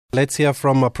Let's hear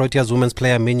from Proteas women's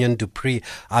player Mignon du Preez.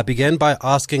 I began by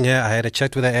asking her, I had a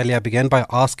chat with her earlier, I began by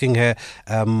asking her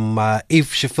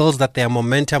if she feels that their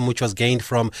momentum, which was gained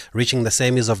from reaching the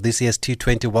semis of this year's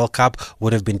T20 World Cup,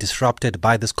 would have been disrupted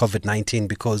by this COVID-19,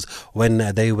 because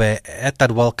when they were at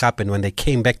that World Cup and when they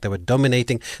came back, they were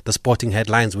dominating the sporting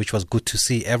headlines, which was good to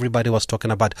see. Everybody was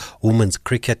talking about women's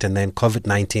cricket, and then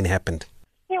COVID-19 happened.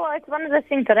 Yeah, well, it's one of those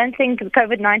things. I don't think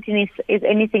COVID-19 is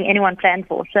anything anyone planned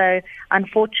for. So,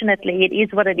 unfortunately, it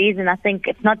is what it is. And I think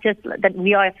it's not just that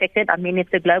we are affected. I mean,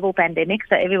 it's a global pandemic,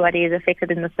 so everybody is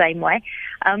affected in the same way.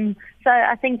 So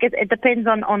I think it depends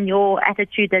on your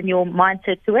attitude and your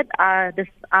mindset to it. I've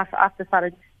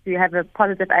decided to have a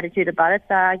positive attitude about it.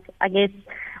 So I guess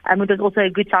it was also a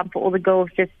good time for all the girls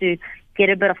just to get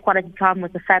a bit of quality time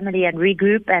with the family and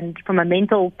regroup. And from a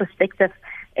mental perspective,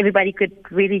 everybody could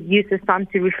really use this time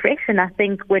to refresh. And I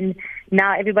think when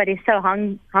now everybody is so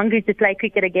hungry to play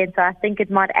cricket again, so I think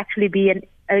it might actually be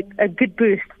a good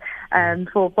boost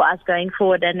for us going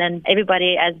forward. And then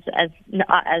everybody, as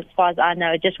far as I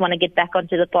know, just want to get back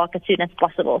onto the park as soon as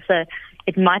possible. So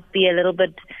it might be a little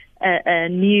bit a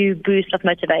new boost of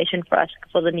motivation for us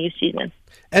for the new season.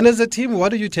 And as a team, what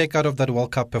do you take out of that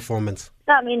World Cup performance?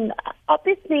 I mean,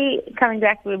 obviously, coming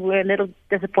back, we were a little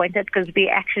disappointed because we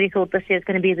actually thought this year is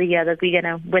going to be the year that we're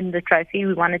going to win the trophy.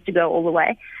 We wanted to go all the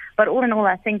way. But all in all,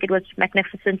 I think it was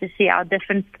magnificent to see our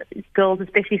different girls,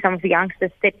 especially some of the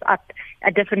youngsters, step up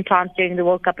at different times during the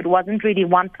World Cup. It wasn't really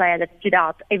one player that stood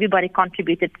out. Everybody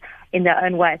contributed in their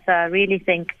own way. So I really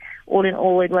think, all in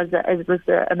all, it was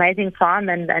an amazing time,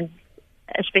 and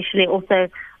especially also,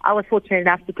 I was fortunate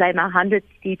enough to play my 100th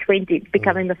T20,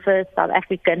 becoming the first South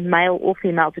African male or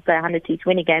female to play 100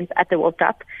 T20 games at the World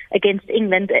Cup against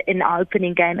England in our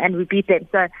opening game, and we beat them.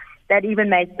 So that even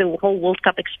made the whole World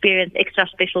Cup experience extra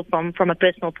special from a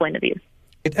personal point of view.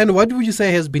 And what would you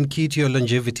say has been key to your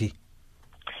longevity?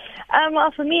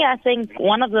 Well, for me, I think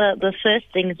one of the first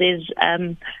things is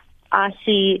I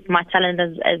see my talent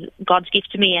as God's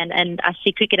gift to me, and I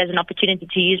see cricket as an opportunity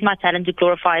to use my talent to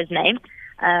glorify His name.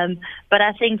 But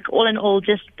I think all in all,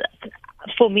 just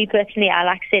for me personally, I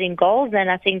like setting goals, and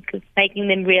I think making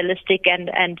them realistic,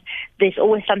 and there's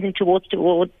always something to work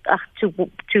towards.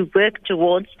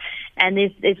 And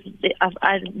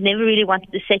I've never really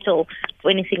wanted to settle for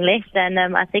anything less. And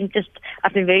I think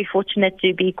I've been very fortunate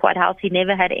to be quite healthy,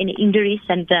 never had any injuries,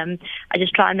 and I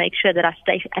just try and make sure that I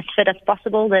stay as fit as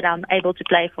possible, that I'm able to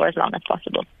play for as long as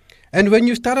possible. And when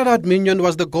you started out, Mignon,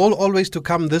 was the goal always to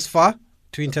come this far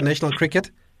to international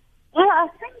cricket? Well, I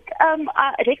think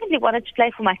I definitely wanted to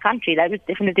play for my country. That was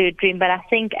definitely a dream. But I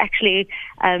think actually,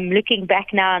 looking back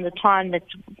now and the time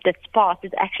that's passed,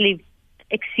 it's actually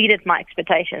exceeded my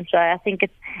expectations. So I think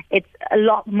it's a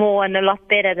lot more and a lot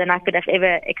better than I could have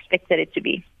ever expected it to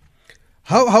be.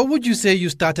 How would you say you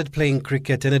started playing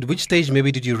cricket, and at which stage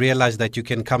maybe did you realize that you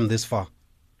can come this far?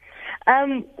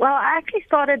 Well, I actually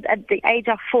started at the age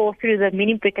of 4 through the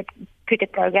mini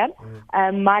cricket program.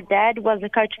 My dad was a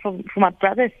coach for my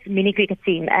brother's mini cricket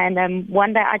team, and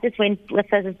one day I just went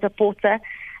with as a supporter.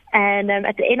 And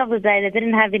at the end of the day, they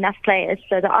didn't have enough players,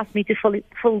 so they asked me to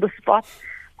fill the spot.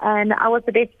 And I was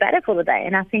the best batter for the day,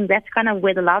 and I think that's kind of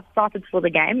where the love started for the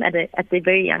game at the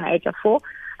very young age of 4.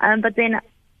 But then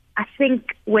I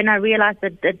think when I realized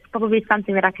that it's probably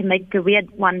something that I can make a career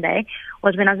one day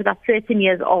was when I was about 13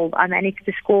 years old. I managed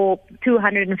to score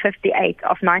 258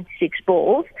 of 96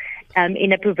 balls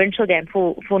in a provincial game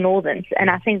for Northerns. And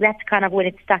I think that's kind of when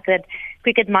it stuck, that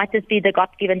cricket might just be the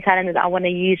God-given talent that I want to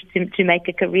use to make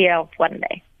a career of one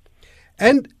day.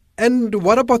 And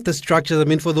what about the structures? I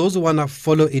mean, for those who want to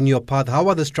follow in your path, how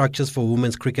are the structures for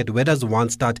women's cricket? Where does one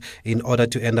start in order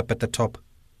to end up at the top?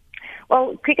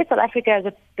 Well, Cricket South Africa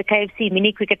is the KFC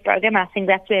mini cricket program. I think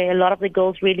that's where a lot of the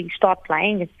girls really start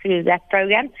playing, is through that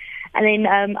program. And then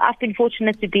I've been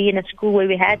fortunate to be in a school where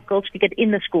we had girls cricket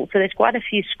in the school. So there's quite a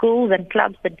few schools and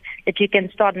clubs that you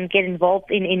can start and get involved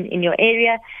in your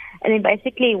area. And then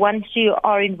basically once you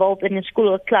are involved in a school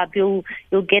or club, you'll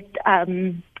get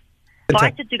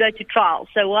invited to go to trials.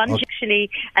 So once you actually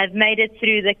have made it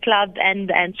through the club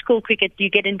and school cricket, you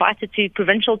get invited to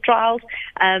provincial trials.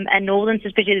 And Northerns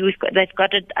especially, they've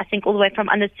got it, I think, all the way from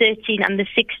under 13, under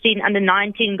 16, under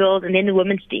 19 girls, and then the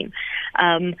women's team.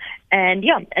 And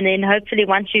then hopefully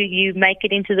once you make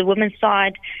it into the women's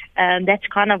side, that's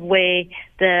kind of where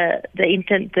the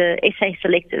SA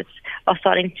selectors are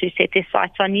starting to set their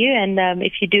sights on you. And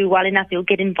if you do well enough, you'll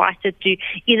get invited to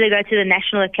either go to the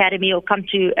national academy or come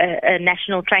to a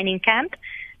national training camp.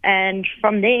 And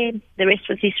from there, the rest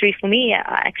was history for me.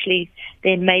 I actually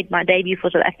then made my debut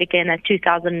for South Africa in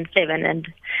 2007,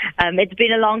 and it's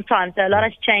been a long time, so a lot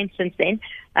has changed since then,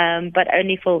 but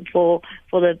only for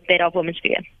the better of women's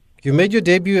cricket. You made your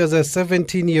debut as a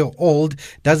 17-year-old.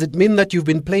 Does it mean that you've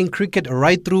been playing cricket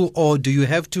right through, or do you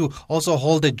have to also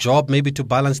hold a job maybe to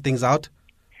balance things out?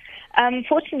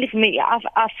 Fortunately for me,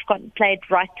 I've played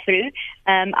right through.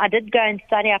 I did go and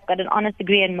study. I've got an honours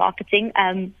degree in marketing.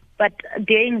 But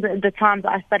during the times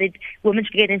I studied, women's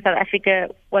cricket in South Africa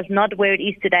was not where it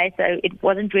is today, so it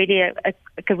wasn't really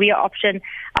a career option.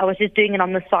 I was just doing it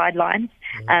on the sidelines.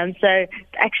 So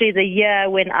actually the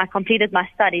year when I completed my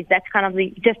studies, that's kind of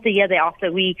just the year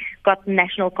thereafter, we got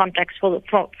national contracts for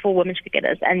women's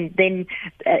cricketers, and then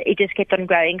it just kept on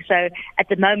growing. So at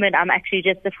the moment, I'm actually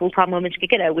just a full-time women's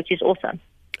cricketer, which is awesome.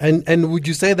 And would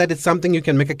you say that it's something you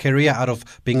can make a career out of,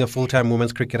 being a full-time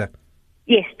women's cricketer?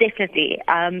 Yes, definitely.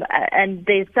 And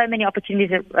there's so many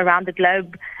opportunities around the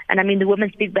globe. And I mean, the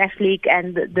Women's Big Bash League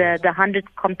and the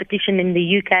 100 competition in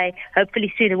the UK,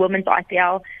 hopefully soon the Women's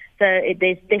IPL. So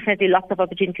there's definitely lots of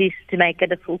opportunities to make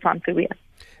it a full-time career.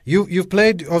 You've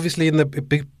played, obviously, in the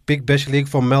Big Bash League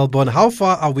for Melbourne. How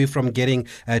far are we from getting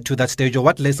to that stage, or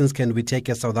what lessons can we take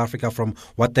as South Africa from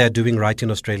what they're doing right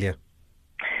in Australia?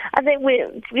 I think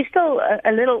we're still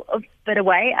a little bit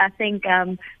away. I think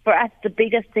for us the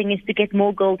biggest thing is to get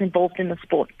more girls involved in the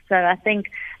sport. So I think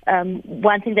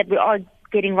one thing that we are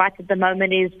getting right at the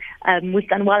moment is we've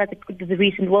done well at the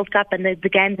recent World Cup, and the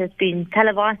games has been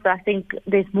televised. So I think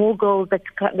there's more girls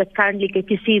that currently get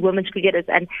to see women's cricketers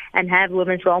and have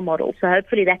women's role models. So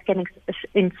hopefully that can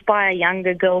inspire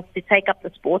younger girls to take up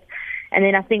the sport. And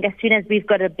then I think as soon as we've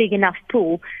got a big enough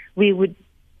pool, we would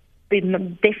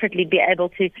definitely be able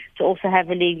to also have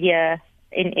a league here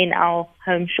in our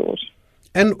home shores.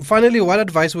 And finally, what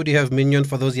advice would you have, Mignon,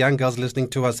 for those young girls listening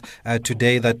to us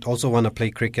today that also want to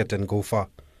play cricket and go far?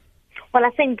 Well, I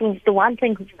think the one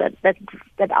thing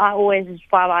that I always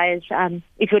inspire by is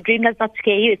if your dream does not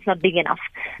scare you, it's not big enough.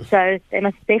 So they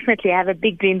must definitely have a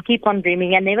big dream, keep on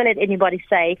dreaming, and never let anybody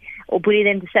say or bully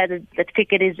them to say that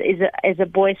cricket is a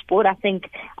boy sport. I think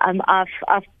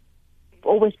I've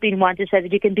always been one to say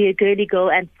that you can be a girly girl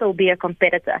and still be a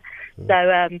competitor.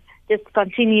 So just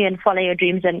continue and follow your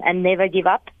dreams and never give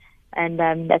up. And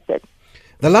that's it.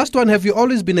 The last one, have you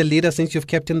always been a leader since you've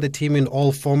captained the team in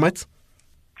all formats?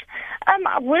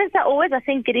 I wouldn't say always. I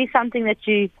think it is something that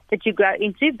you grow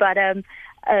into, but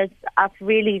I've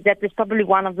really, that is probably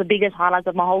one of the biggest highlights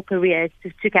of my whole career,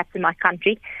 is to captain my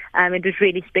country. It was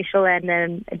really special,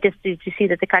 and just to see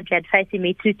that the country had faith in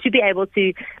me, to be able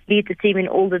to lead the team in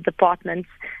all the departments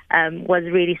was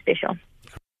really special.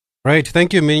 Right.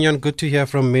 Thank you, Mignon. Good to hear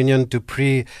from Mignon du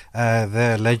Preez,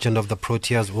 the legend of the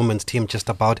Proteas women's team, just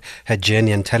about her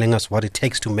journey and telling us what it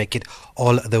takes to make it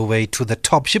all the way to the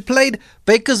top. She played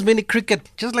Baker's mini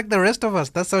cricket just like the rest of us.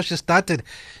 That's how she started.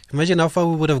 Imagine how far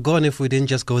we would have gone if we didn't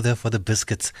just go there for the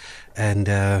biscuits. And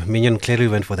Mignon clearly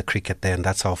went for the cricket there, and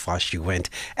that's how far she went.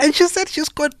 And she said she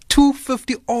scored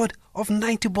 250 odd of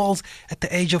 90 balls at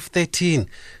the age of 13.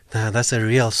 That's a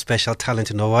real special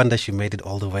talent. No wonder she made it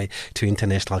all the way to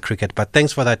international cricket. But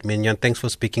thanks for that, Mignon. Thanks for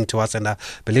speaking to us. And I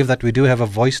believe that we do have a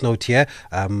voice note here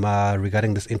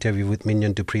regarding this interview with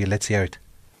Mignon du Preez. Let's hear it.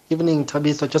 Evening,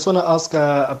 Thabiso. Just want to ask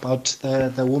about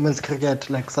the women's cricket,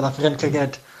 like South African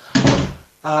cricket.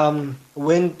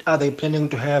 When are they planning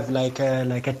to have like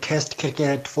a test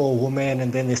cricket for women,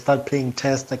 and then they start playing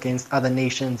tests against other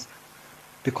nations?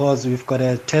 Because we've got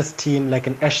a test team, like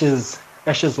an Ashes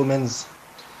women's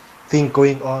thing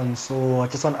going on. So I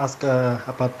just want to ask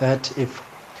about that, if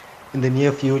in the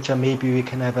near future maybe we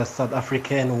can have a South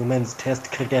African women's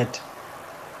test cricket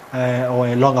or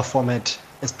a longer format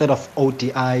instead of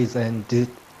ODIs and the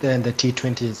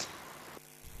T20s.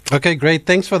 Okay, great.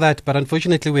 Thanks for that. But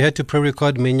unfortunately, we had to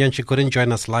pre-record Mignon. She couldn't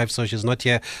join us live, so she's not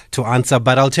here to answer.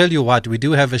 But I'll tell you what, we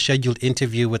do have a scheduled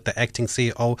interview with the acting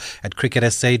CEO at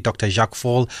Cricket SA, Dr. Jacques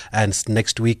Faul, and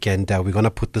next week. And we're going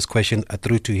to put this question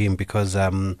through to him because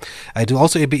it'll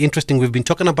also be interesting. We've been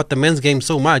talking about the men's game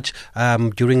so much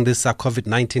during this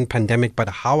COVID-19 pandemic, but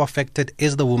how affected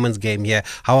is the women's game here?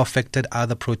 How affected are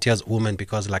the Proteas women?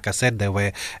 Because like I said, they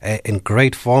were in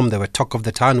great form. They were talk of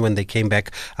the town when they came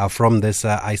back from this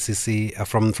ICC,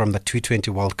 from the T20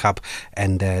 World Cup,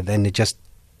 and then it just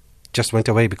went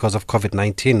away because of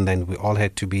COVID-19. Then we all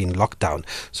had to be in lockdown.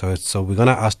 So we're going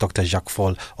to ask Dr. Jacques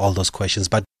Faul all those questions.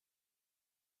 But